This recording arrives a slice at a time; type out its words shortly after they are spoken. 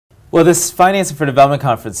Well, this Financing for Development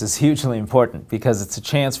Conference is hugely important because it's a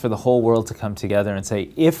chance for the whole world to come together and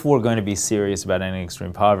say, if we're going to be serious about ending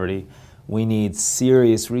extreme poverty, we need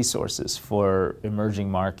serious resources for emerging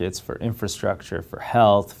markets, for infrastructure, for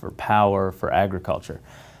health, for power, for agriculture,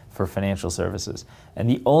 for financial services. And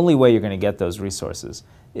the only way you're going to get those resources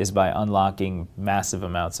is by unlocking massive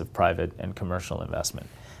amounts of private and commercial investment.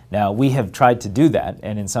 Now, we have tried to do that,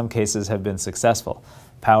 and in some cases have been successful.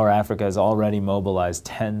 Power Africa has already mobilized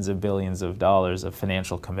tens of billions of dollars of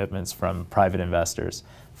financial commitments from private investors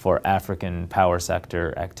for African power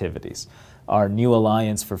sector activities. Our new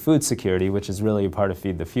Alliance for Food Security, which is really a part of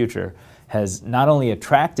Feed the Future, has not only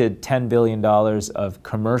attracted $10 billion of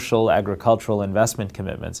commercial agricultural investment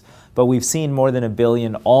commitments, but we've seen more than $1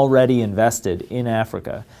 billion already invested in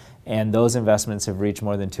Africa. And those investments have reached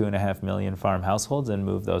more than 2.5 million farm households and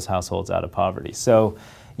moved those households out of poverty. So,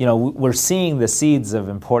 you know, we're seeing the seeds of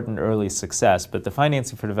important early success, but the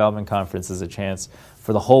Financing for Development Conference is a chance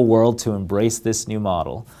for the whole world to embrace this new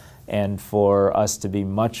model and for us to be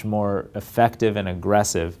much more effective and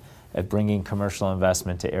aggressive at bringing commercial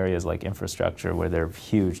investment to areas like infrastructure where there are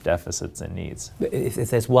huge deficits and needs. If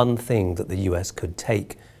there's one thing that the US could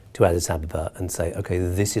take to Addis Ababa and say, okay,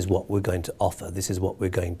 this is what we're going to offer, this is what we're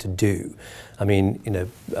going to do. I mean, you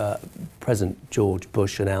know, President George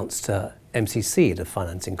Bush announced MCC at a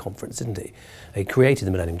financing conference, didn't he? He created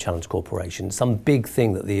the Millennium Challenge Corporation, some big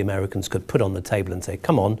thing that the Americans could put on the table and say,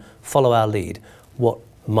 come on, follow our lead. What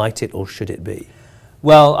might it or should it be?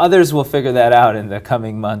 Well, others will figure that out in the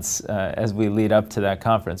coming months as we lead up to that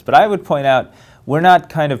conference. But I would point out, we're not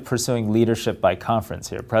kind of pursuing leadership by conference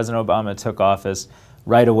here. President Obama took office,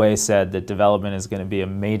 right away said that development is going to be a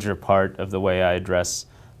major part of the way I address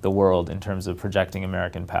the world in terms of projecting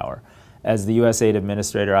American power. As the U.S. aid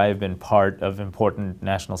administrator, I have been part of important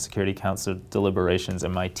National Security Council deliberations,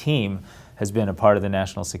 and my team has been a part of the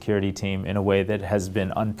National Security Team in a way that has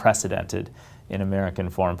been unprecedented in American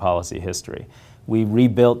foreign policy history. We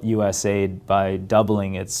rebuilt U.S. aid by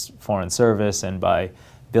doubling its foreign service and by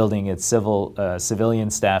building its civilian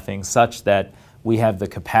staffing such that we have the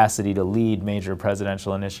capacity to lead major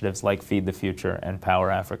presidential initiatives like Feed the Future and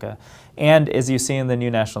Power Africa. And as you see in the new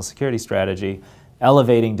National Security Strategy,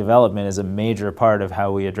 elevating development is a major part of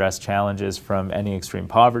how we address challenges from ending extreme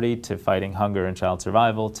poverty to fighting hunger and child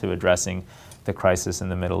survival to addressing the crisis in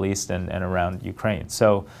the Middle East and around Ukraine.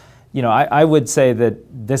 So, you know, I would say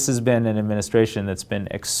that this has been an administration that's been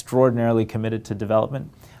extraordinarily committed to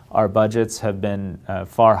development. Our budgets have been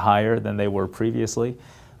far higher than they were previously.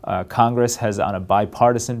 Congress has, on a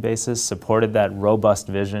bipartisan basis, supported that robust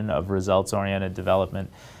vision of results-oriented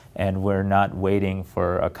development, and we're not waiting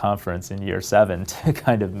for a conference in year 7 to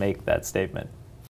kind of make that statement.